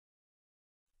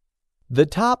The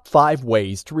top 5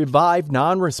 ways to revive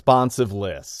non-responsive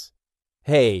lists.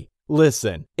 Hey,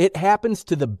 listen, it happens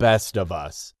to the best of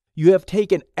us. You have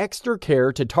taken extra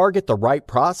care to target the right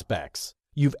prospects.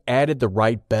 You've added the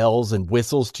right bells and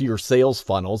whistles to your sales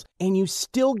funnels, and you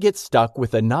still get stuck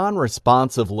with a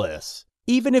non-responsive list.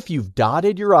 Even if you've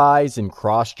dotted your I's and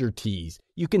crossed your T's,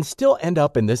 you can still end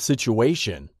up in this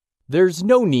situation. There's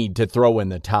no need to throw in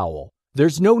the towel.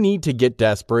 There's no need to get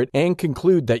desperate and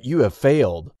conclude that you have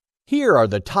failed. Here are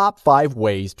the top 5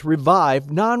 ways to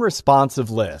revive non-responsive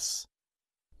lists.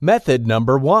 Method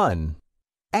number 1.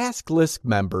 Ask list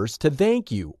members to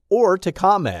thank you or to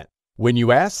comment. When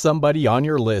you ask somebody on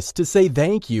your list to say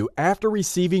thank you after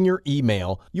receiving your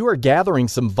email, you are gathering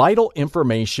some vital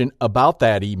information about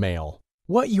that email.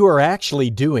 What you are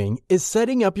actually doing is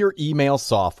setting up your email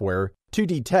software to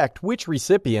detect which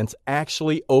recipients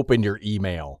actually opened your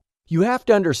email. You have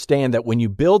to understand that when you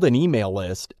build an email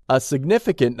list, a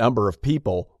significant number of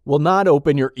people will not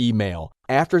open your email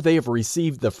after they have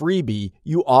received the freebie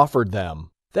you offered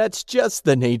them. That's just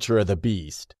the nature of the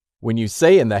beast. When you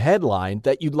say in the headline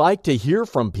that you'd like to hear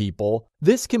from people,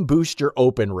 this can boost your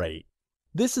open rate.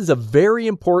 This is a very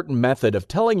important method of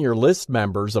telling your list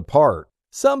members apart.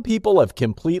 Some people have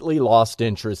completely lost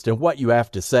interest in what you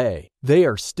have to say. They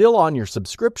are still on your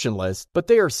subscription list, but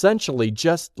they are essentially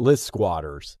just list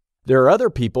squatters. There are other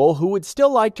people who would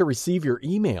still like to receive your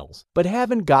emails, but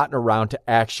haven't gotten around to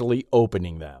actually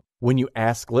opening them. When you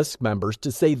ask list members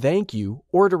to say thank you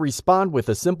or to respond with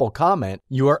a simple comment,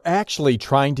 you are actually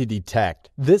trying to detect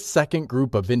this second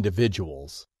group of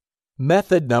individuals.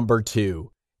 Method number 2.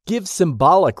 Give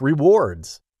symbolic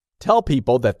rewards. Tell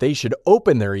people that they should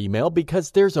open their email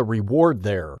because there's a reward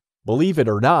there. Believe it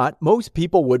or not, most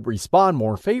people would respond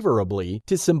more favorably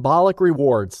to symbolic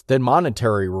rewards than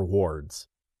monetary rewards.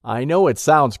 I know it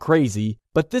sounds crazy,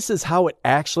 but this is how it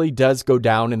actually does go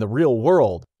down in the real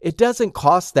world. It doesn't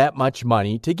cost that much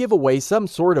money to give away some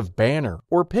sort of banner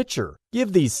or picture.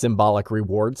 Give these symbolic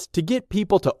rewards to get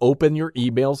people to open your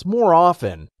emails more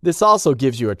often. This also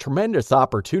gives you a tremendous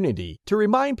opportunity to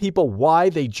remind people why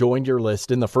they joined your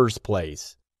list in the first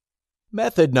place.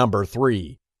 Method number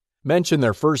 3. Mention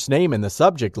their first name in the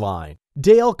subject line.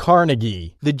 Dale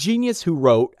Carnegie, the genius who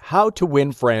wrote How to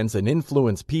Win Friends and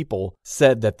Influence People,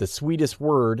 said that the sweetest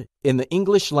word in the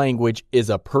English language is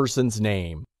a person's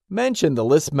name. Mention the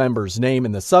list member's name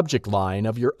in the subject line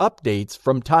of your updates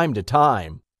from time to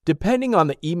time. Depending on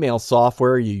the email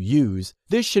software you use,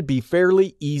 this should be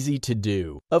fairly easy to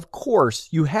do. Of course,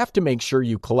 you have to make sure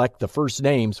you collect the first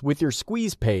names with your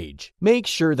squeeze page. Make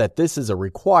sure that this is a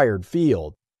required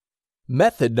field.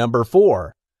 Method number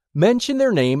 4. Mention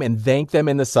their name and thank them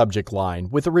in the subject line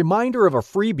with a reminder of a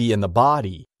freebie in the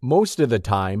body. Most of the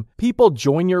time, people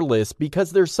join your list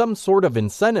because there's some sort of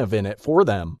incentive in it for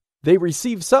them. They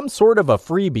receive some sort of a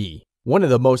freebie. One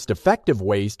of the most effective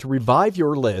ways to revive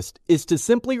your list is to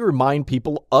simply remind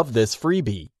people of this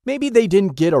freebie. Maybe they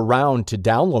didn't get around to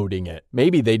downloading it.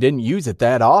 Maybe they didn't use it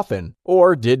that often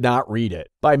or did not read it.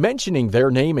 By mentioning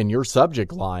their name in your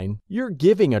subject line, you're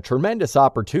giving a tremendous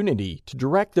opportunity to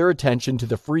direct their attention to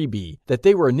the freebie that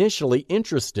they were initially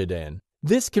interested in.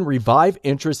 This can revive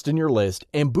interest in your list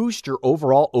and boost your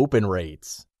overall open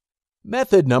rates.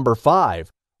 Method number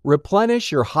 5.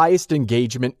 Replenish your highest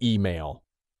engagement email.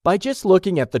 By just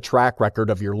looking at the track record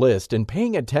of your list and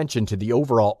paying attention to the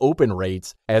overall open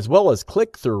rates as well as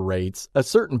click-through rates, a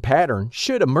certain pattern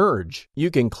should emerge.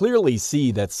 You can clearly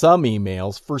see that some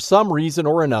emails, for some reason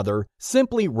or another,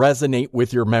 simply resonate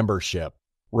with your membership.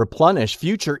 Replenish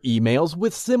future emails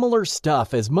with similar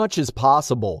stuff as much as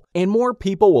possible, and more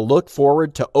people will look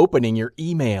forward to opening your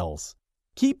emails.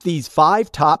 Keep these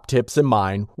 5 top tips in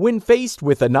mind when faced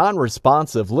with a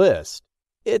non-responsive list.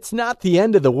 It's not the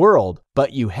end of the world,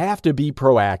 but you have to be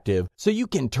proactive so you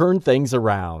can turn things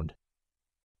around.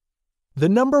 The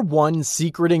number 1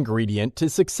 secret ingredient to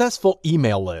successful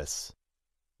email lists.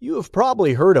 You have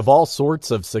probably heard of all sorts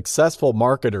of successful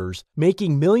marketers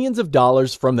making millions of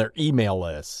dollars from their email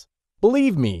lists.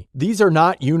 Believe me, these are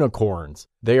not unicorns.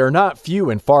 They are not few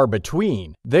and far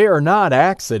between. They are not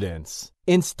accidents.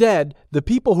 Instead, the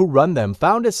people who run them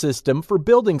found a system for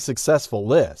building successful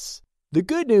lists. The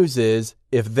good news is,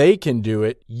 if they can do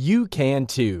it, you can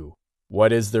too.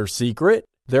 What is their secret?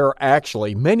 There are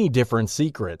actually many different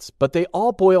secrets, but they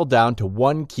all boil down to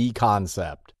one key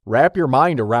concept. Wrap your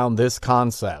mind around this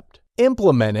concept.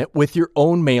 Implement it with your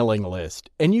own mailing list,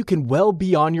 and you can well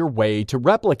be on your way to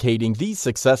replicating these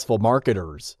successful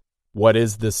marketers. What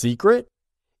is the secret?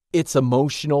 It's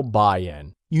emotional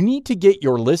buy-in. You need to get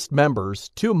your list members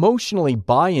to emotionally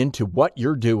buy into what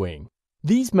you're doing.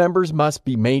 These members must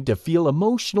be made to feel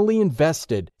emotionally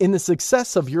invested in the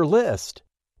success of your list.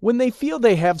 When they feel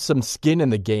they have some skin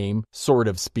in the game, so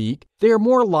to speak, they are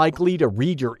more likely to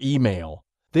read your email.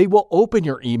 They will open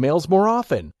your emails more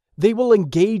often. They will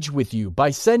engage with you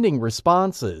by sending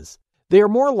responses. They are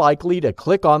more likely to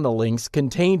click on the links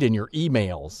contained in your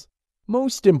emails.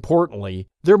 Most importantly,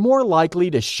 they're more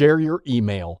likely to share your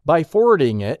email by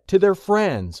forwarding it to their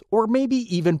friends or maybe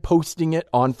even posting it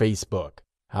on Facebook.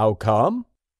 How come?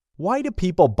 Why do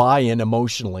people buy in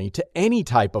emotionally to any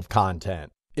type of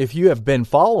content? If you have been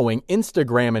following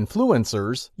Instagram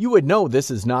influencers, you would know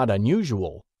this is not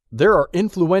unusual. There are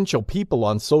influential people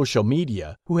on social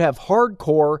media who have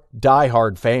hardcore,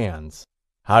 die-hard fans.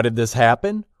 How did this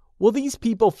happen? Well, these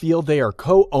people feel they are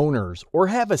co-owners or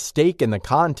have a stake in the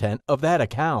content of that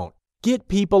account. Get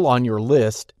people on your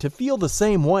list to feel the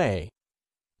same way.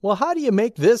 Well, how do you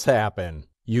make this happen?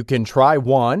 You can try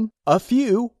one, a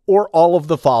few, or all of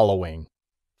the following.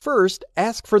 First,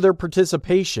 ask for their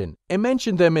participation and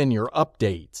mention them in your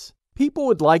updates. People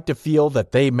would like to feel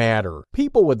that they matter.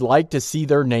 People would like to see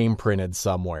their name printed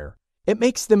somewhere. It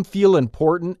makes them feel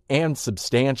important and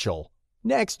substantial.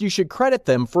 Next, you should credit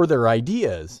them for their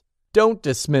ideas. Don't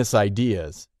dismiss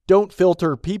ideas. Don't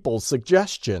filter people's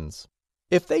suggestions.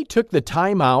 If they took the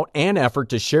time out and effort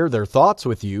to share their thoughts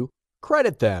with you,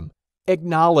 credit them.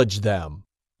 Acknowledge them.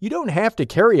 You don't have to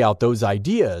carry out those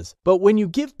ideas, but when you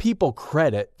give people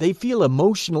credit, they feel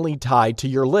emotionally tied to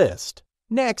your list.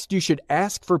 Next, you should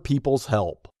ask for people's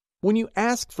help. When you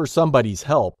ask for somebody's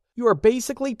help, you are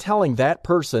basically telling that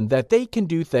person that they can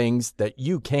do things that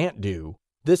you can't do.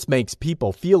 This makes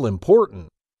people feel important.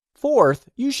 Fourth,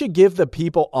 you should give the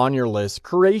people on your list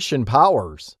curation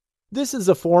powers. This is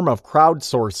a form of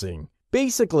crowdsourcing.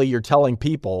 Basically, you're telling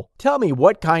people, tell me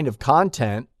what kind of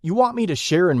content you want me to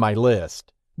share in my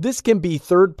list. This can be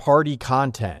third-party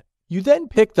content. You then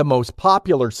pick the most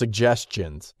popular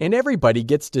suggestions, and everybody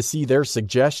gets to see their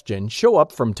suggestion show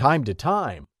up from time to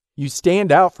time. You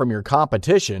stand out from your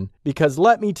competition because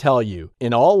let me tell you,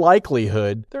 in all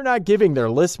likelihood, they're not giving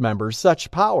their list members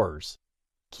such powers.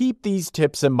 Keep these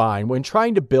tips in mind when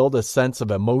trying to build a sense of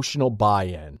emotional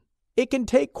buy-in. It can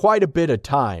take quite a bit of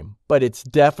time, but it's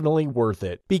definitely worth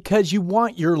it because you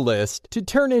want your list to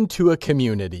turn into a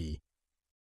community.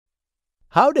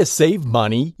 How to save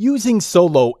money using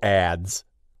solo ads.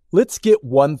 Let's get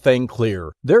one thing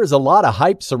clear. There is a lot of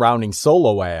hype surrounding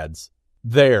solo ads.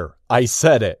 There, I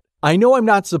said it. I know I'm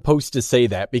not supposed to say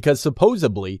that because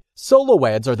supposedly, solo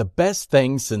ads are the best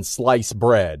thing since sliced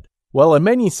bread. Well, in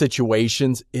many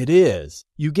situations, it is.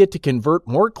 You get to convert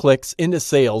more clicks into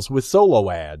sales with solo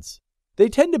ads. They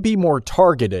tend to be more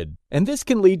targeted, and this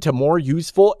can lead to more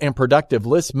useful and productive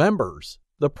list members.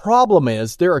 The problem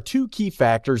is there are two key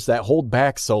factors that hold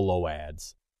back solo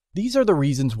ads. These are the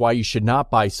reasons why you should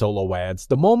not buy solo ads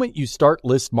the moment you start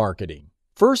list marketing.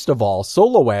 First of all,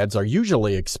 solo ads are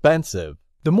usually expensive.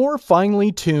 The more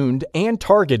finely tuned and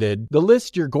targeted the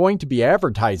list you're going to be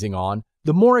advertising on,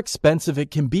 the more expensive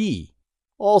it can be.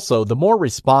 Also, the more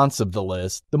responsive the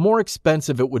list, the more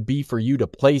expensive it would be for you to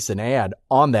place an ad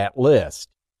on that list.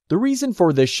 The reason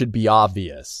for this should be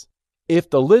obvious. If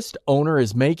the list owner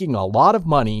is making a lot of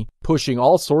money pushing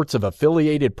all sorts of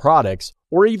affiliated products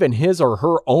or even his or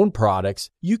her own products,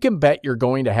 you can bet you're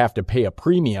going to have to pay a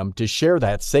premium to share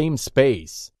that same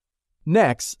space.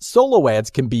 Next, solo ads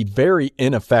can be very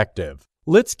ineffective.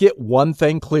 Let's get one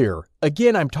thing clear.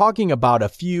 Again, I'm talking about a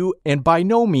few and by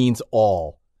no means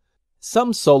all.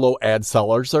 Some solo ad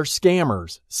sellers are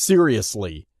scammers.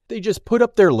 Seriously. They just put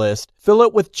up their list, fill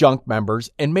it with junk members,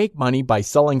 and make money by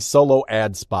selling solo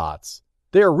ad spots.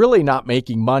 They are really not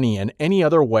making money in any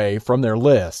other way from their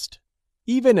list.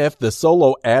 Even if the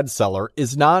solo ad seller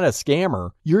is not a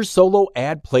scammer, your solo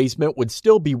ad placement would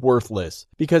still be worthless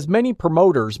because many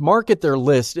promoters market their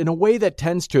list in a way that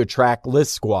tends to attract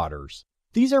list squatters.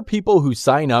 These are people who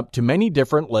sign up to many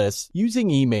different lists using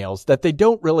emails that they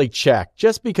don't really check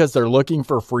just because they're looking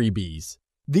for freebies.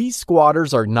 These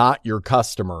squatters are not your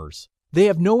customers. They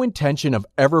have no intention of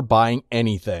ever buying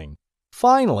anything.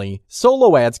 Finally,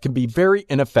 solo ads can be very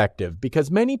ineffective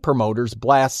because many promoters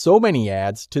blast so many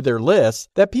ads to their lists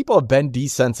that people have been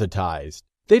desensitized.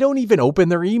 They don't even open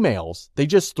their emails. They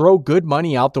just throw good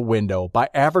money out the window by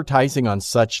advertising on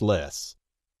such lists.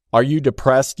 Are you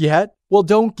depressed yet? Well,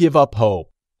 don't give up hope.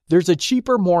 There's a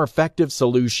cheaper, more effective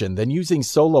solution than using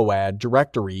solo ad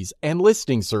directories and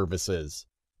listing services.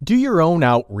 Do your own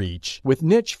outreach with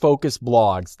niche-focused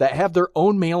blogs that have their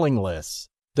own mailing lists.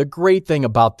 The great thing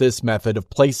about this method of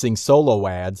placing solo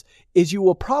ads is you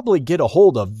will probably get a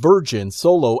hold of virgin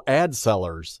solo ad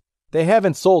sellers. They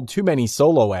haven't sold too many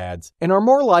solo ads and are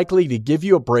more likely to give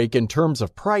you a break in terms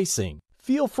of pricing.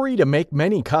 Feel free to make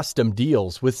many custom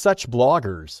deals with such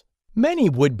bloggers. Many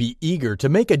would be eager to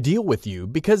make a deal with you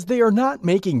because they are not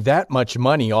making that much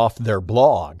money off their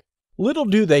blog. Little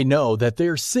do they know that they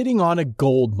are sitting on a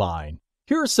gold mine.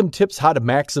 Here are some tips how to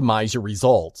maximize your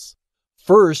results.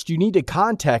 First, you need to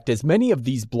contact as many of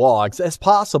these blogs as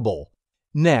possible.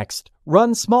 Next,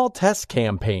 run small test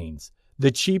campaigns.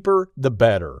 The cheaper, the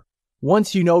better.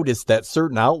 Once you notice that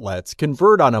certain outlets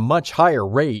convert on a much higher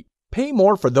rate, pay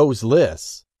more for those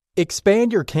lists.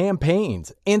 Expand your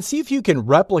campaigns and see if you can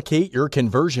replicate your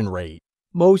conversion rate.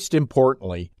 Most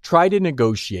importantly, try to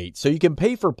negotiate so you can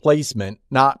pay for placement,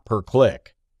 not per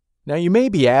click. Now you may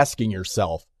be asking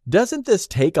yourself, doesn't this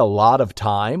take a lot of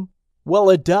time? Well,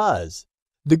 it does.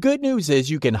 The good news is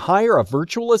you can hire a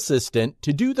virtual assistant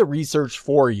to do the research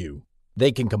for you.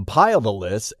 They can compile the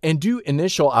lists and do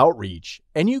initial outreach,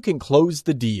 and you can close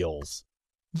the deals.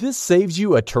 This saves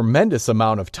you a tremendous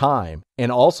amount of time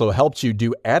and also helps you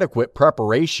do adequate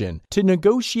preparation to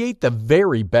negotiate the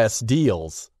very best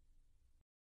deals.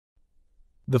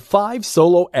 The 5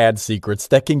 solo ad secrets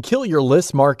that can kill your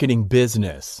list marketing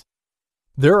business.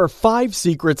 There are 5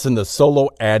 secrets in the solo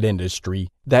ad industry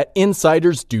that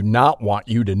insiders do not want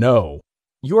you to know.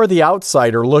 You're the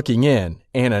outsider looking in,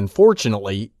 and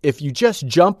unfortunately, if you just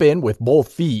jump in with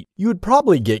both feet, you would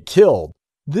probably get killed.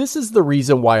 This is the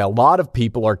reason why a lot of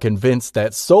people are convinced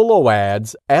that solo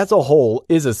ads as a whole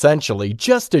is essentially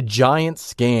just a giant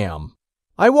scam.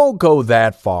 I won't go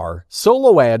that far.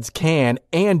 Solo ads can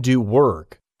and do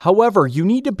work. However, you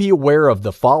need to be aware of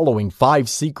the following 5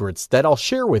 secrets that I'll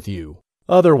share with you.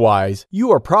 Otherwise,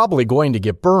 you are probably going to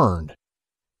get burned.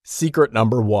 Secret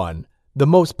number 1. The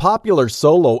most popular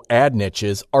solo ad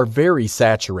niches are very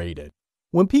saturated.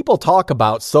 When people talk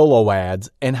about solo ads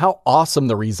and how awesome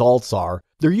the results are,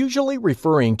 they're usually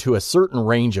referring to a certain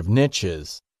range of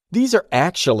niches. These are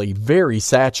actually very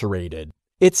saturated.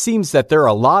 It seems that there are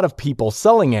a lot of people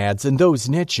selling ads in those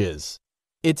niches.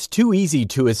 It's too easy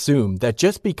to assume that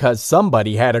just because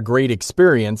somebody had a great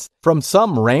experience from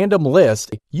some random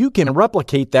list, you can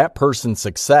replicate that person's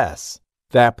success.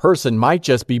 That person might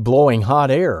just be blowing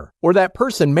hot air, or that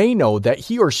person may know that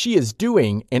he or she is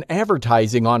doing an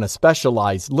advertising on a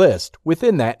specialized list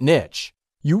within that niche.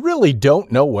 You really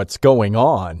don't know what's going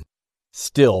on.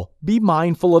 Still, be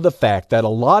mindful of the fact that a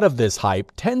lot of this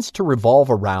hype tends to revolve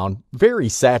around very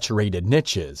saturated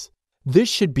niches. This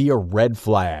should be a red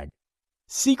flag.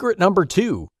 Secret number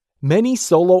 2. Many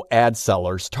solo ad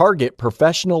sellers target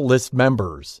professional list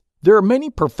members. There are many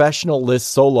professional list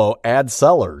solo ad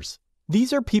sellers.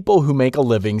 These are people who make a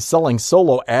living selling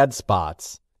solo ad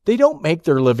spots. They don't make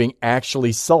their living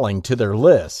actually selling to their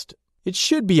list. It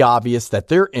should be obvious that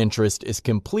their interest is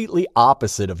completely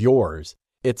opposite of yours.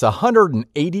 It's a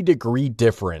 180-degree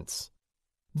difference.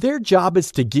 Their job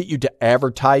is to get you to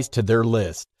advertise to their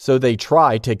list, so they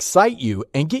try to excite you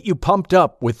and get you pumped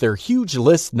up with their huge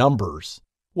list numbers.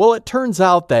 Well, it turns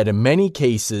out that in many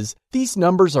cases, these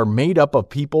numbers are made up of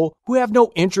people who have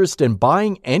no interest in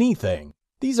buying anything.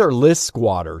 These are list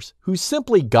squatters who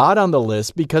simply got on the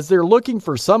list because they're looking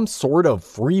for some sort of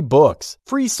free books,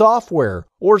 free software,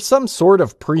 or some sort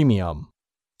of premium.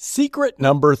 Secret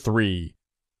number 3.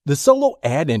 The solo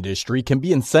ad industry can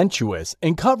be incestuous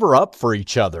and cover up for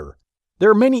each other.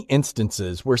 There are many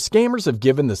instances where scammers have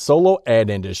given the solo ad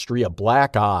industry a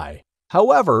black eye.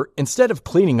 However, instead of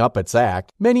cleaning up its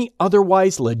act, many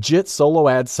otherwise legit solo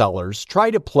ad sellers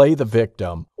try to play the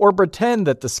victim or pretend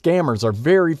that the scammers are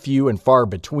very few and far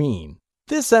between.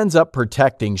 This ends up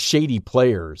protecting shady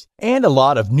players, and a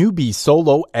lot of newbie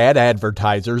solo ad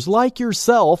advertisers like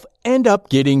yourself end up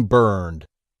getting burned.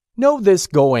 Know this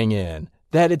going in,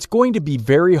 that it's going to be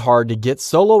very hard to get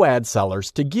solo ad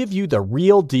sellers to give you the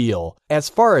real deal as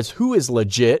far as who is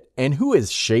legit and who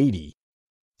is shady.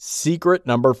 Secret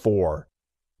number 4.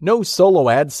 No solo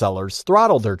ad sellers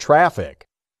throttle their traffic.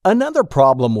 Another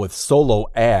problem with solo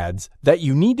ads that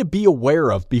you need to be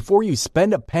aware of before you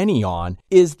spend a penny on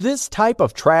is this type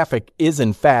of traffic is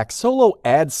in fact solo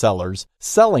ad sellers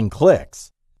selling clicks.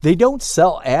 They don't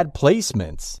sell ad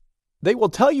placements. They will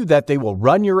tell you that they will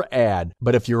run your ad,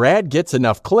 but if your ad gets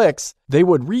enough clicks, they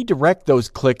would redirect those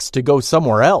clicks to go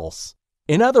somewhere else.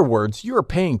 In other words, you are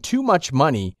paying too much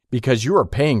money because you are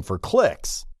paying for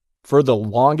clicks. For the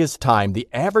longest time, the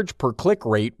average per click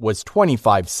rate was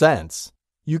 25 cents.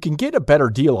 You can get a better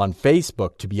deal on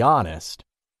Facebook, to be honest.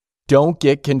 Don't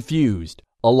get confused.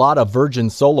 A lot of virgin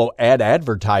solo ad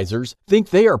advertisers think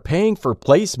they are paying for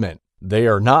placement. They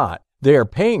are not. They are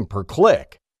paying per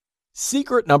click.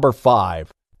 Secret number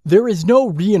 5. There is no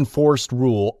reinforced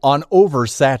rule on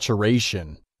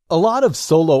oversaturation. A lot of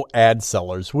solo ad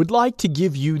sellers would like to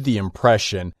give you the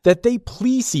impression that they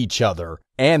police each other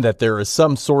and that there is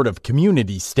some sort of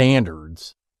community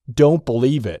standards. Don't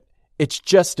believe it. It's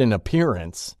just an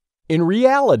appearance. In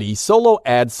reality, solo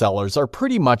ad sellers are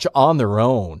pretty much on their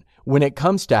own when it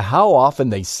comes to how often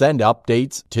they send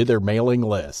updates to their mailing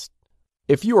list.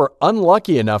 If you are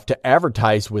unlucky enough to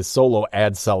advertise with solo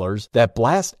ad sellers that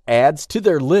blast ads to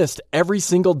their list every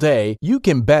single day, you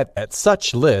can bet that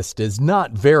such list is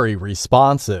not very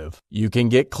responsive. You can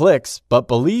get clicks, but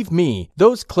believe me,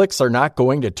 those clicks are not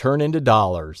going to turn into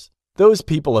dollars. Those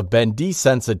people have been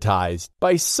desensitized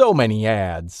by so many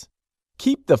ads.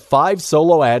 Keep the 5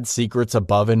 solo ad secrets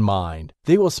above in mind.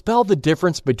 They will spell the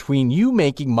difference between you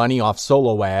making money off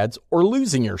solo ads or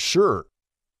losing your shirt.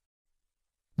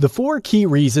 The 4 key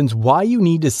reasons why you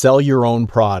need to sell your own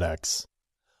products.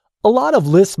 A lot of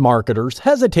list marketers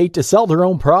hesitate to sell their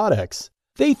own products.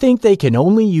 They think they can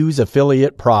only use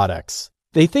affiliate products.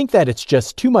 They think that it's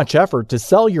just too much effort to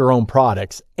sell your own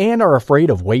products and are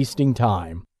afraid of wasting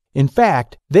time. In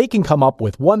fact, they can come up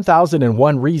with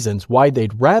 1001 reasons why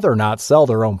they'd rather not sell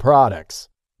their own products.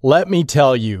 Let me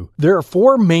tell you, there are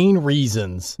 4 main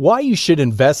reasons why you should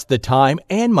invest the time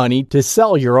and money to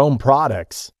sell your own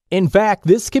products. In fact,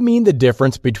 this can mean the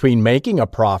difference between making a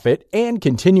profit and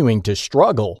continuing to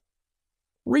struggle.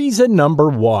 Reason number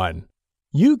 1.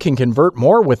 You can convert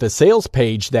more with a sales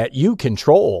page that you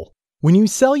control. When you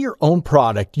sell your own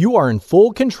product, you are in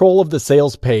full control of the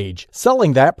sales page,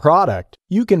 selling that product.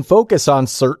 You can focus on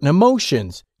certain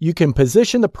emotions. You can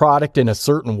position the product in a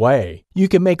certain way. You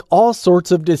can make all sorts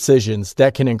of decisions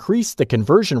that can increase the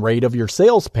conversion rate of your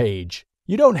sales page.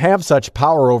 You don't have such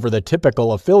power over the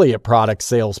typical affiliate product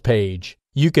sales page.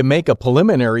 You can make a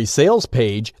preliminary sales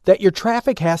page that your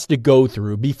traffic has to go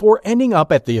through before ending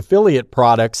up at the affiliate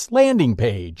product's landing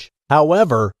page.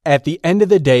 However, at the end of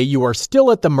the day, you are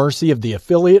still at the mercy of the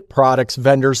affiliate products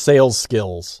vendor sales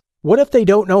skills. What if they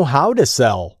don't know how to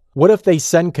sell? What if they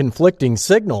send conflicting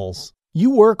signals? You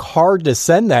work hard to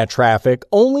send that traffic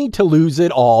only to lose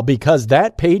it all because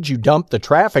that page you dumped the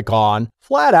traffic on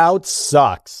flat out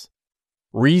sucks.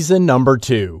 Reason number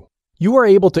 2. You are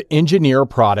able to engineer a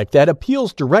product that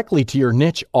appeals directly to your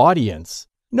niche audience.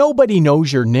 Nobody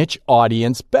knows your niche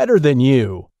audience better than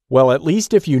you. Well, at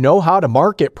least if you know how to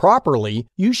market properly,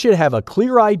 you should have a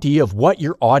clear idea of what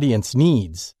your audience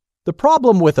needs. The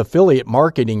problem with affiliate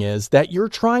marketing is that you're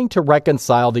trying to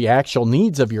reconcile the actual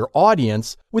needs of your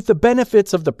audience with the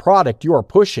benefits of the product you are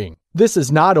pushing. This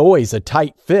is not always a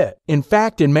tight fit. In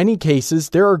fact, in many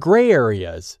cases, there are gray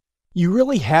areas. You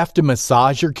really have to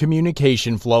massage your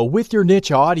communication flow with your niche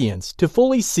audience to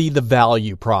fully see the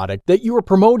value product that you are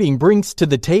promoting brings to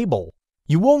the table.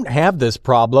 You won't have this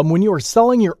problem when you are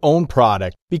selling your own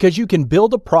product because you can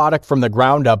build a product from the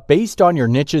ground up based on your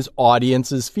niche's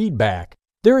audience's feedback.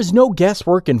 There is no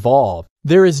guesswork involved.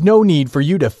 There is no need for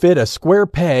you to fit a square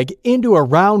peg into a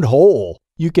round hole.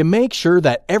 You can make sure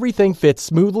that everything fits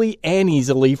smoothly and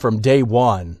easily from day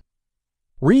one.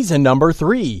 Reason number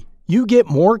 3. You get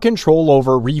more control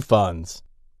over refunds.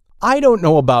 I don't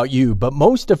know about you, but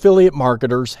most affiliate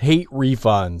marketers hate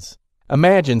refunds.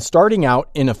 Imagine starting out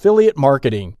in affiliate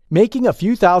marketing, making a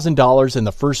few $1,000s in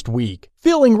the first week,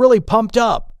 feeling really pumped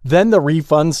up. Then the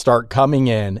refunds start coming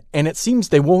in, and it seems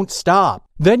they won't stop.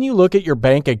 Then you look at your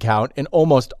bank account and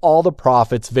almost all the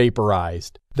profits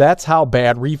vaporized. That's how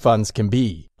bad refunds can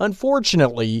be.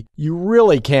 Unfortunately, you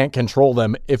really can't control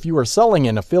them if you are selling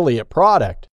an affiliate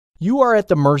product. You are at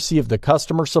the mercy of the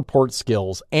customer support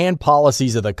skills and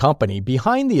policies of the company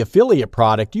behind the affiliate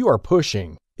product you are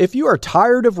pushing. If you are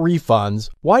tired of refunds,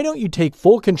 why don't you take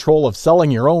full control of selling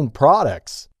your own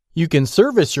products? You can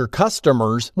service your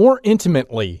customers more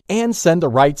intimately and send the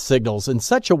right signals in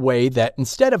such a way that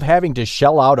instead of having to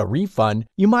shell out a refund,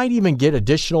 you might even get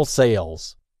additional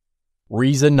sales.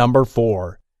 Reason number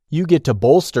 4. You get to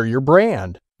bolster your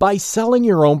brand. By selling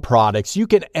your own products, you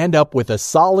can end up with a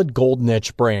solid gold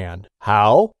niche brand.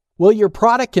 How? Well, your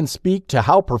product can speak to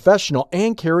how professional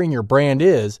and caring your brand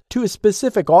is to a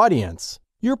specific audience.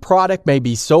 Your product may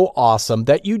be so awesome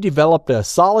that you developed a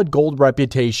solid gold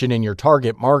reputation in your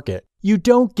target market. You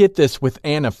don't get this with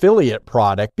an affiliate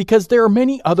product because there are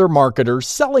many other marketers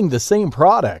selling the same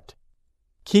product.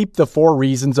 Keep the 4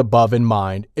 reasons above in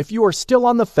mind if you are still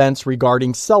on the fence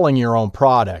regarding selling your own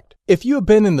product. If you have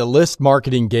been in the list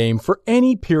marketing game for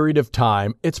any period of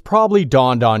time, it's probably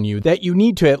dawned on you that you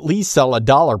need to at least sell a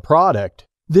 $1 product.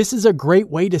 This is a great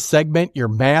way to segment your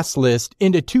mass list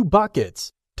into 2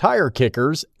 buckets: tire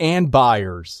kickers and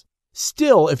buyers.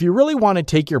 Still, if you really want to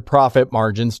take your profit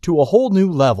margins to a whole new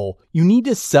level, you need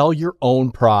to sell your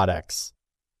own products.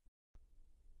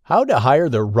 How to hire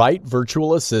the right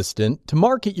virtual assistant to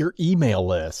market your email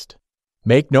list.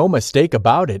 Make no mistake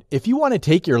about it, if you want to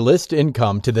take your list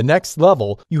income to the next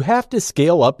level, you have to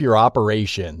scale up your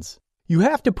operations. You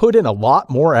have to put in a lot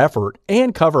more effort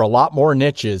and cover a lot more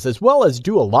niches as well as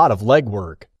do a lot of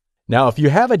legwork. Now, if you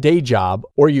have a day job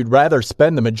or you'd rather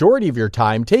spend the majority of your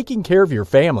time taking care of your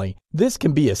family, this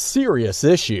can be a serious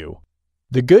issue.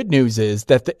 The good news is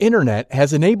that the internet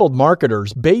has enabled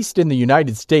marketers based in the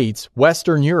United States,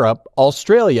 Western Europe,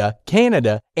 Australia,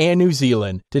 Canada, and New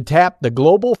Zealand to tap the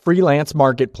global freelance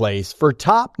marketplace for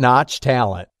top-notch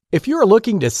talent. If you're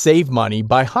looking to save money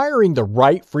by hiring the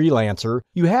right freelancer,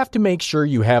 you have to make sure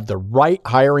you have the right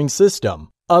hiring system.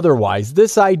 Otherwise,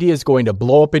 this idea is going to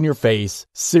blow up in your face,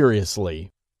 seriously.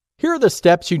 Here are the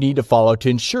steps you need to follow to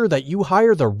ensure that you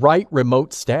hire the right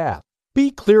remote staff. Be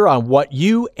clear on what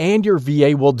you and your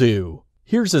VA will do.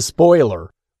 Here's a spoiler.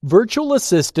 Virtual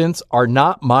assistants are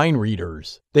not mind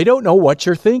readers. They don't know what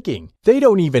you're thinking. They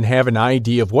don't even have an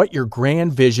idea of what your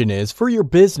grand vision is for your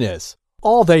business.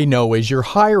 All they know is you're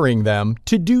hiring them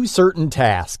to do certain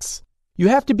tasks. You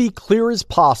have to be clear as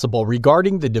possible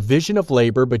regarding the division of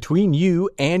labor between you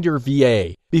and your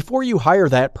VA before you hire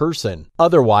that person.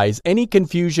 Otherwise, any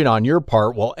confusion on your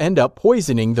part will end up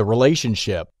poisoning the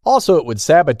relationship. Also, it would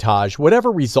sabotage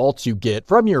whatever results you get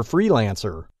from your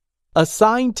freelancer.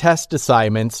 Assign test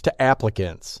assignments to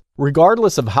applicants.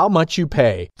 Regardless of how much you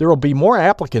pay, there will be more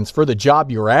applicants for the job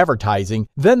you're advertising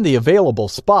than the available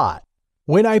spot.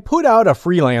 When I put out a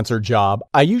freelancer job,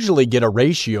 I usually get a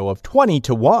ratio of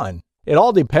 20-1. It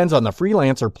all depends on the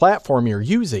freelancer platform you're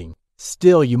using.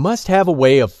 Still, you must have a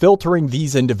way of filtering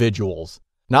these individuals.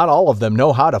 Not all of them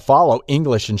know how to follow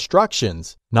English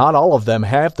instructions. Not all of them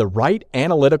have the right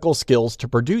analytical skills to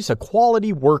produce a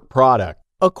quality work product.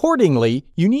 Accordingly,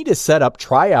 you need to set up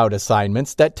tryout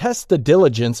assignments that test the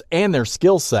diligence and their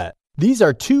skill set. These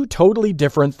are two totally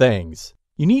different things.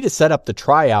 You need to set up the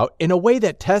tryout in a way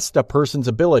that tests a person's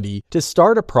ability to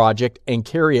start a project and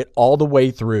carry it all the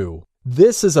way through.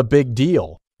 This is a big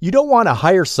deal. You don't want to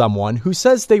hire someone who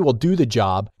says they will do the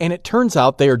job and it turns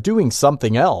out they are doing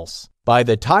something else. By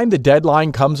the time the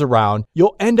deadline comes around,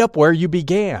 you'll end up where you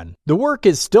began. The work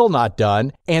is still not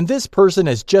done, and this person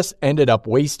has just ended up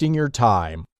wasting your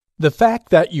time. The fact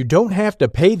that you don't have to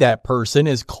pay that person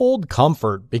is cold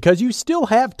comfort because you still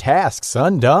have tasks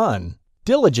undone.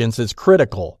 Diligence is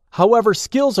critical. However,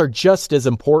 skills are just as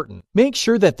important. Make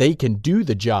sure that they can do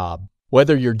the job.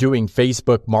 Whether you're doing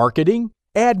Facebook marketing,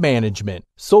 ad management,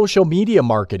 social media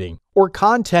marketing, or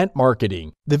content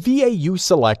marketing, the VA you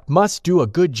select must do a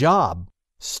good job.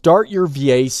 Start your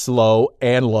VA slow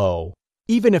and low.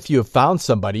 Even if you have found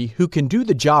somebody who can do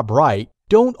the job right,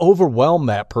 don't overwhelm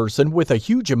that person with a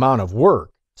huge amount of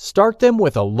work. Start them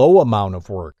with a low amount of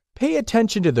work. Pay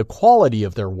attention to the quality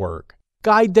of their work.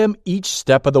 Guide them each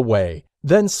step of the way,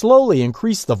 then slowly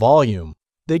increase the volume.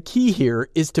 The key here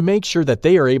is to make sure that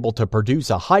they are able to produce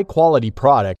a high-quality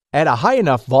product at a high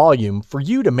enough volume for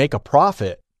you to make a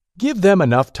profit. Give them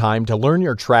enough time to learn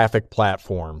your traffic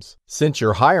platforms. Since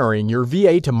you're hiring your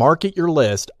VA to market your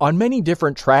list on many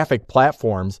different traffic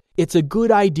platforms, it's a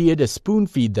good idea to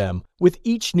spoon-feed them with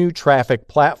each new traffic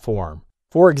platform.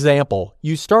 For example,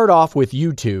 you start off with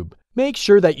YouTube. Make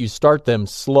sure that you start them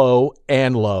slow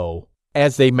and low.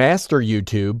 As they master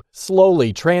YouTube,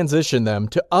 slowly transition them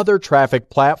to other traffic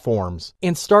platforms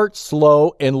and start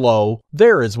slow and low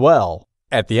there as well.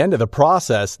 At the end of the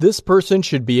process, this person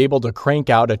should be able to crank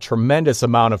out a tremendous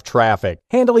amount of traffic,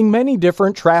 handling many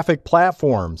different traffic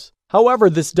platforms. However,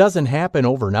 this doesn't happen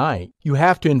overnight. You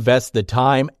have to invest the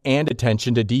time and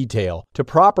attention to detail to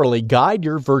properly guide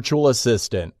your virtual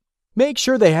assistant. Make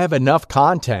sure they have enough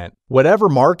content. Whatever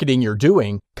marketing you're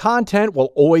doing, content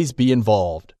will always be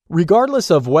involved. Regardless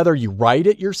of whether you write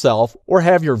it yourself or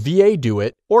have your VA do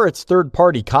it or it's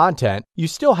third-party content, you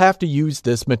still have to use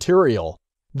this material.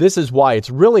 This is why it's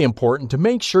really important to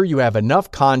make sure you have enough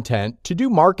content to do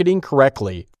marketing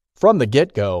correctly from the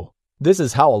get-go. This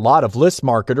is how a lot of list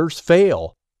marketers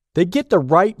fail. They get the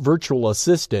right virtual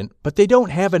assistant, but they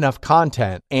don't have enough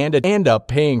content and end up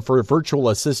paying for a virtual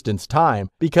assistant's time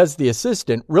because the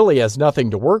assistant really has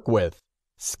nothing to work with.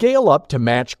 Scale up to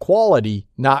match quality,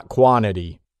 not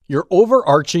quantity. Your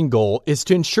overarching goal is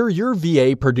to ensure your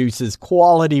VA produces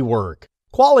quality work.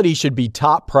 Quality should be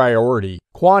top priority.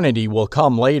 Quantity will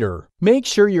come later. Make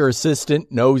sure your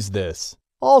assistant knows this.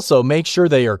 Also, make sure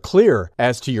they are clear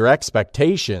as to your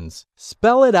expectations.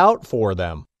 Spell it out for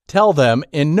them. Tell them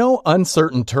in no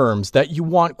uncertain terms that you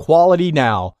want quality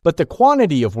now, but the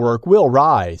quantity of work will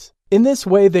rise. In this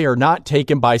way, they are not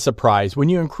taken by surprise when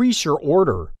you increase your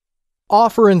order.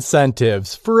 Offer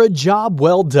incentives for a job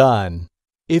well done.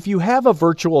 If you have a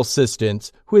virtual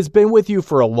assistant who has been with you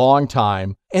for a long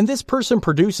time and this person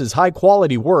produces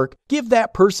high-quality work, give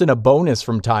that person a bonus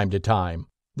from time to time.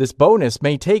 This bonus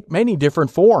may take many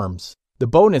different forms. The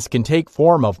bonus can take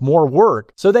form of more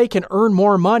work so they can earn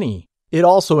more money. It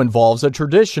also involves a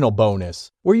traditional bonus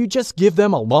where you just give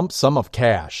them a lump sum of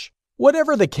cash.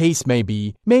 Whatever the case may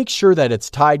be, make sure that it's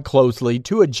tied closely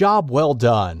to a job well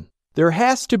done. There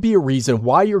has to be a reason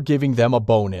why you're giving them a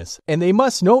bonus, and they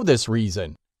must know this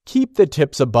reason. Keep the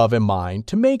tips above in mind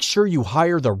to make sure you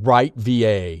hire the right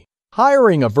VA.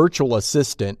 Hiring a virtual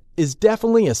assistant is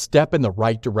definitely a step in the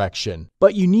right direction,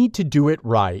 but you need to do it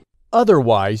right.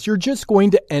 Otherwise, you're just going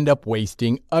to end up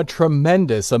wasting a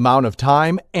tremendous amount of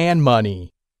time and money.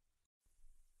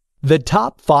 The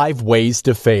top 5 ways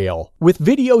to fail with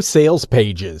video sales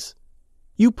pages.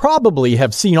 You probably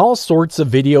have seen all sorts of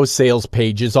video sales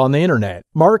pages on the internet,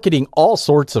 marketing all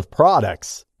sorts of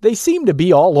products. They seem to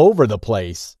be all over the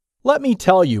place. Let me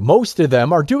tell you, most of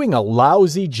them are doing a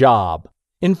lousy job.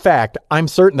 In fact, I'm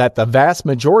certain that the vast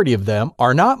majority of them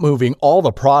are not moving all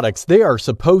the products they are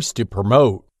supposed to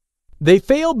promote. They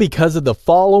fail because of the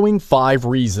following 5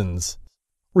 reasons.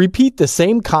 Repeat the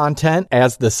same content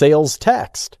as the sales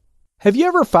text. Have you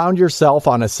ever found yourself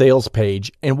on a sales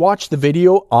page and watched the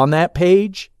video on that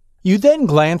page? You then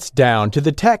glance down to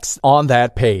the text on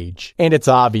that page, and it's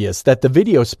obvious that the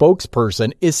video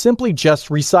spokesperson is simply just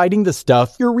reciting the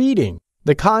stuff you're reading.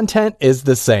 The content is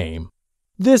the same.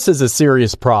 This is a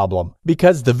serious problem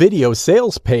because the video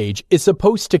sales page is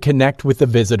supposed to connect with the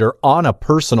visitor on a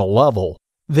personal level.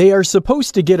 They are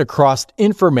supposed to get across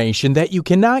information that you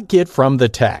cannot get from the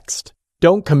text.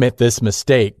 Don't commit this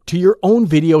mistake to your own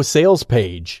video sales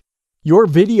page. Your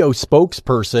video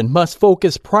spokesperson must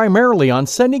focus primarily on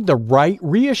sending the right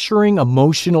reassuring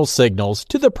emotional signals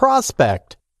to the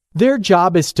prospect. Their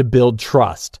job is to build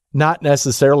trust, not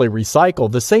necessarily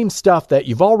recycle the same stuff that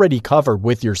you've already covered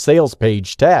with your sales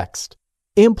page text.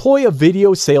 Employ a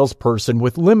video salesperson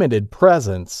with limited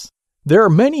presence. There are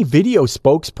many video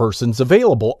spokespersons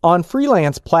available on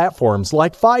freelance platforms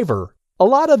like Fiverr. A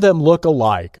lot of them look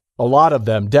alike. A lot of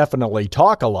them definitely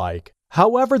talk alike.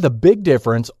 However, the big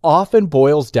difference often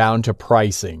boils down to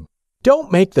pricing. Don't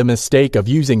make the mistake of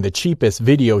using the cheapest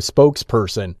video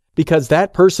spokesperson because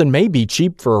that person may be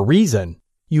cheap for a reason.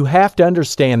 You have to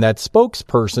understand that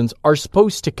spokespersons are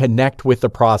supposed to connect with the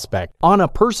prospect on a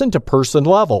person-to-person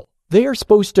level. They are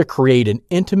supposed to create an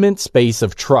intimate space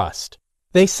of trust.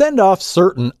 They send off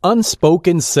certain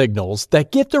unspoken signals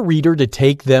that get the reader to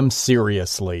take them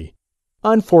seriously.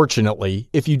 Unfortunately,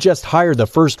 if you just hire the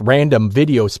first random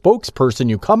video spokesperson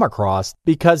you come across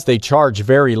because they charge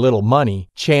very little money,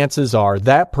 chances are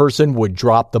that person would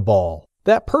drop the ball.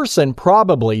 That person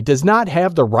probably does not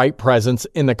have the right presence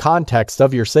in the context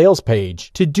of your sales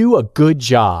page to do a good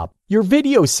job. Your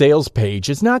video sales page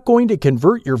is not going to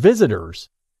convert your visitors.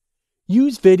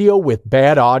 Use video with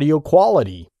bad audio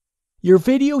quality. Your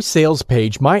video sales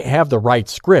page might have the right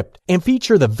script and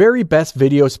feature the very best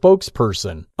video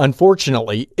spokesperson.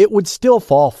 Unfortunately, it would still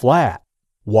fall flat.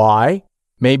 Why?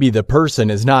 Maybe the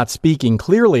person is not speaking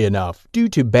clearly enough due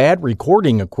to bad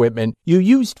recording equipment you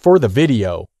used for the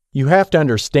video. You have to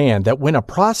understand that when a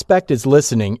prospect is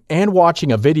listening and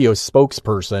watching a video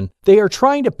spokesperson, they are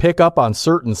trying to pick up on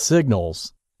certain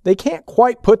signals. They can't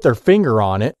quite put their finger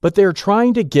on it, but they're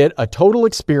trying to get a total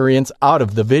experience out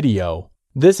of the video.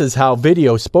 This is how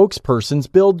video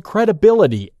spokespersons build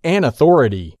credibility and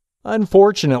authority.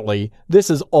 Unfortunately, this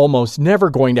is almost never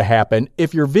going to happen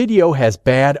if your video has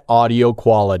bad audio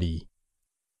quality.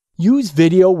 Use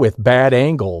video with bad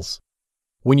angles.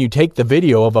 When you take the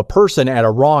video of a person at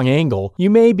a wrong angle, you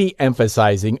may be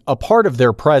emphasizing a part of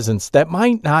their presence that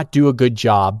might not do a good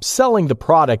job selling the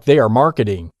product they are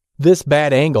marketing. This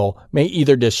bad angle may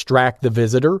either distract the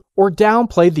visitor or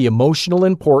downplay the emotional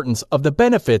importance of the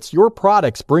benefits your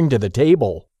products bring to the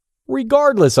table.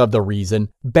 Regardless of the reason,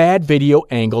 bad video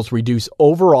angles reduce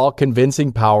overall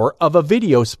convincing power of a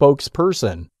video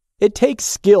spokesperson. It takes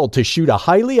skill to shoot a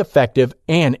highly effective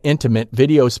and intimate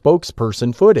video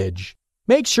spokesperson footage.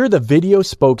 Make sure the video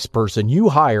spokesperson you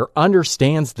hire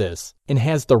understands this and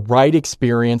has the right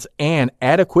experience and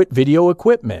adequate video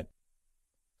equipment.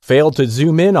 Fail to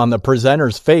zoom in on the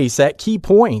presenter's face at key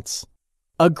points.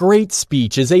 A great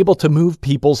speech is able to move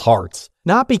people's hearts,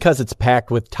 not because it's packed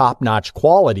with top-notch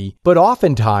quality, but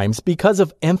oftentimes because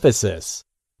of emphasis.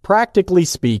 Practically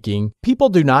speaking, people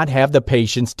do not have the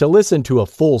patience to listen to a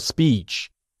full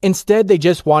speech. Instead, they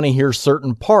just want to hear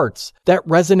certain parts that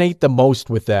resonate the most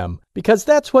with them, because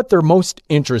that's what they're most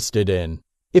interested in.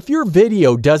 If your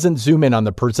video doesn't zoom in on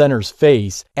the presenter's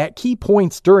face at key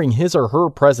points during his or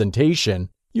her presentation,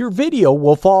 your video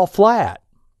will fall flat.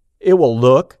 It will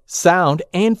look, sound,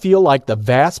 and feel like the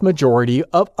vast majority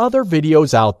of other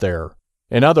videos out there.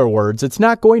 In other words, it's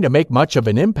not going to make much of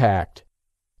an impact.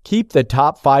 Keep the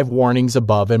top 5 warnings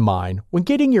above in mind when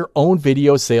getting your own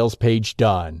video sales page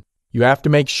done. You have to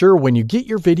make sure when you get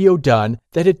your video done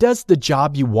that it does the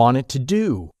job you want it to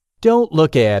do. Don't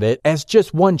look at it as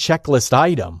just one checklist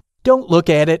item. Don't look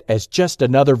at it as just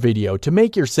another video to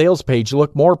make your sales page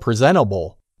look more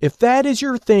presentable. If that is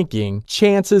your thinking,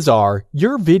 chances are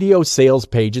your video sales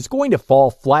page is going to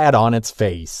fall flat on its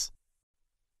face.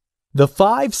 The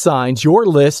 5 signs your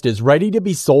list is ready to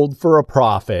be sold for a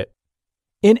profit.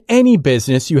 In any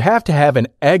business, you have to have an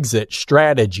exit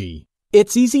strategy.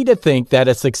 It's easy to think that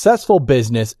a successful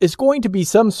business is going to be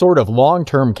some sort of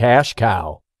long-term cash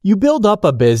cow. You build up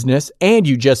a business and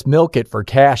you just milk it for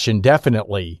cash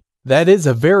indefinitely. That is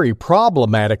a very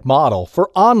problematic model for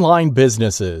online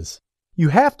businesses. You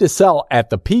have to sell at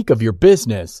the peak of your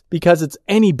business because it's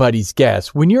anybody's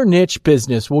guess when your niche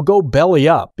business will go belly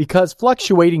up because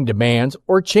fluctuating demands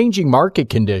or changing market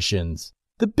conditions.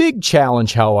 The big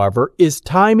challenge, however, is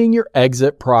timing your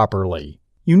exit properly.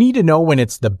 You need to know when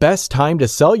it's the best time to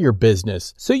sell your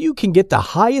business so you can get the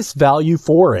highest value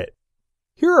for it.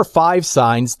 Here are 5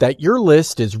 signs that your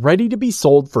list is ready to be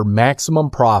sold for maximum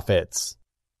profits.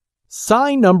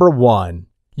 Sign number 1.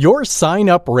 Your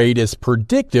sign-up rate is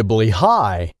predictably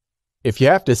high. If you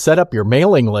have to set up your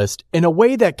mailing list in a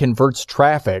way that converts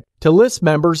traffic to list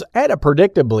members at a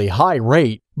predictably high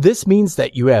rate, this means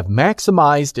that you have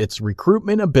maximized its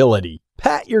recruitment ability.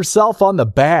 Pat yourself on the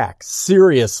back,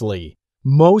 seriously.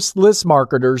 Most list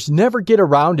marketers never get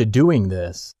around to doing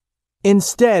this.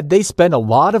 Instead, they spend a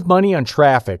lot of money on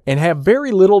traffic and have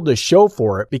very little to show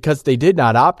for it because they did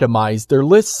not optimize their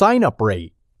list sign-up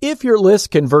rate. If your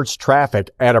list converts traffic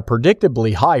at a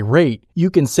predictably high rate, you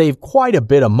can save quite a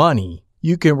bit of money.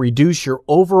 You can reduce your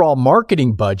overall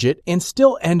marketing budget and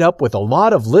still end up with a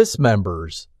lot of list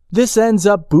members. This ends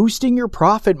up boosting your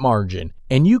profit margin,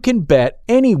 and you can bet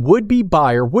any would-be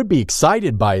buyer would be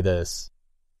excited by this.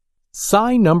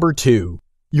 Sign number 2.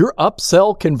 Your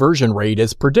upsell conversion rate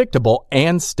is predictable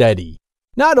and steady.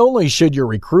 Not only should your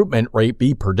recruitment rate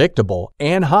be predictable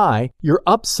and high, your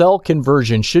upsell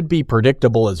conversion should be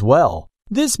predictable as well.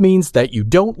 This means that you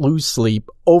don't lose sleep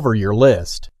over your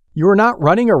list. You are not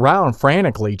running around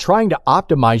frantically trying to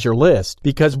optimize your list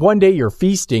because one day you're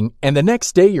feasting and the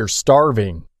next day you're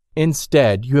starving.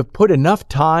 Instead, you have put enough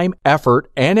time,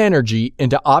 effort, and energy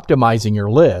into optimizing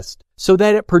your list so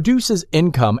that it produces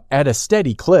income at a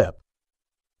steady clip.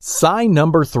 Sign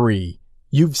number 3.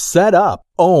 You've set up,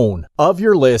 own, of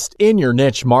your list in your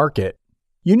niche market.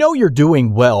 You know you're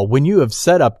doing well when you have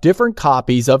set up different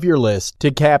copies of your list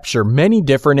to capture many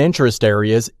different interest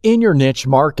areas in your niche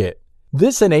market.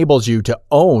 This enables you to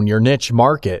own your niche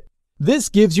market. This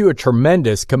gives you a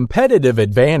tremendous competitive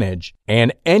advantage,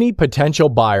 and any potential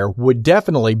buyer would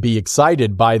definitely be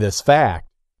excited by this fact.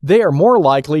 They are more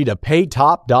likely to pay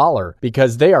top dollar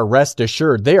because they are rest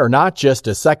assured they are not just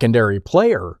a secondary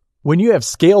player. When you have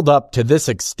scaled up to this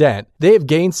extent, they have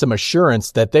gained some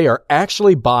assurance that they are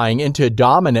actually buying into a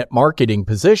dominant marketing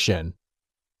position.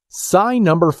 Sign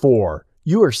number 4.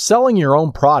 You are selling your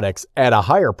own products at a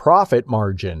higher profit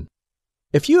margin.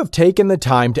 If you have taken the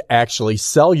time to actually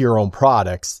sell your own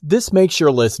products, this makes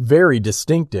your list very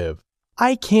distinctive.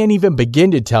 I can't even begin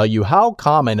to tell you how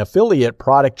common affiliate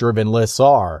product-driven lists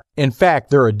are. In fact,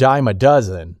 they're a dime a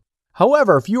dozen.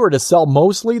 However, if you were to sell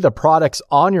mostly the products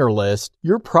on your list,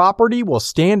 your property will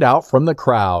stand out from the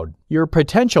crowd. Your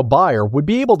potential buyer would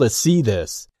be able to see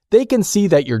this. They can see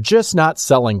that you're just not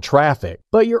selling traffic,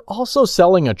 but you're also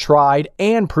selling a tried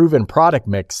and proven product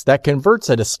mix that converts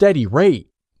at a steady rate.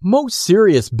 Most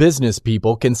serious business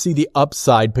people can see the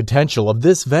upside potential of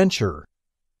this venture.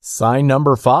 Sign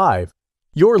number 5.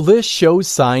 Your list shows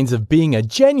signs of being a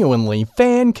genuinely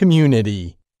fan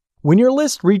community. When your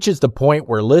list reaches the point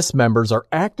where list members are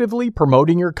actively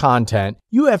promoting your content,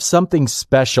 you have something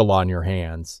special on your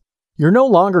hands. You're no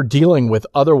longer dealing with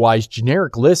otherwise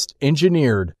generic lists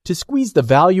engineered to squeeze the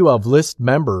value of list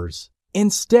members.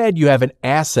 Instead, you have an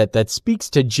asset that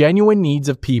speaks to genuine needs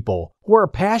of people who are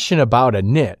passionate about a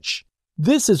niche.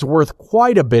 This is worth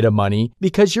quite a bit of money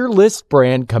because your list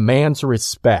brand commands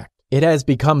respect. It has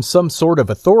become some sort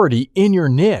of authority in your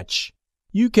niche.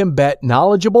 You can bet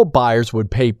knowledgeable buyers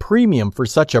would pay premium for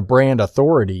such a brand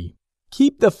authority.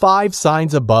 Keep the 5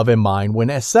 signs above in mind when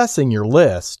assessing your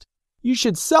list. You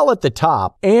should sell at the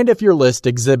top, and if your list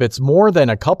exhibits more than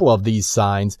a couple of these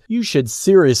signs, you should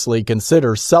seriously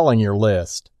consider selling your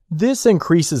list. This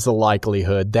increases the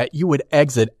likelihood that you would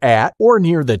exit at or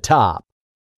near the top.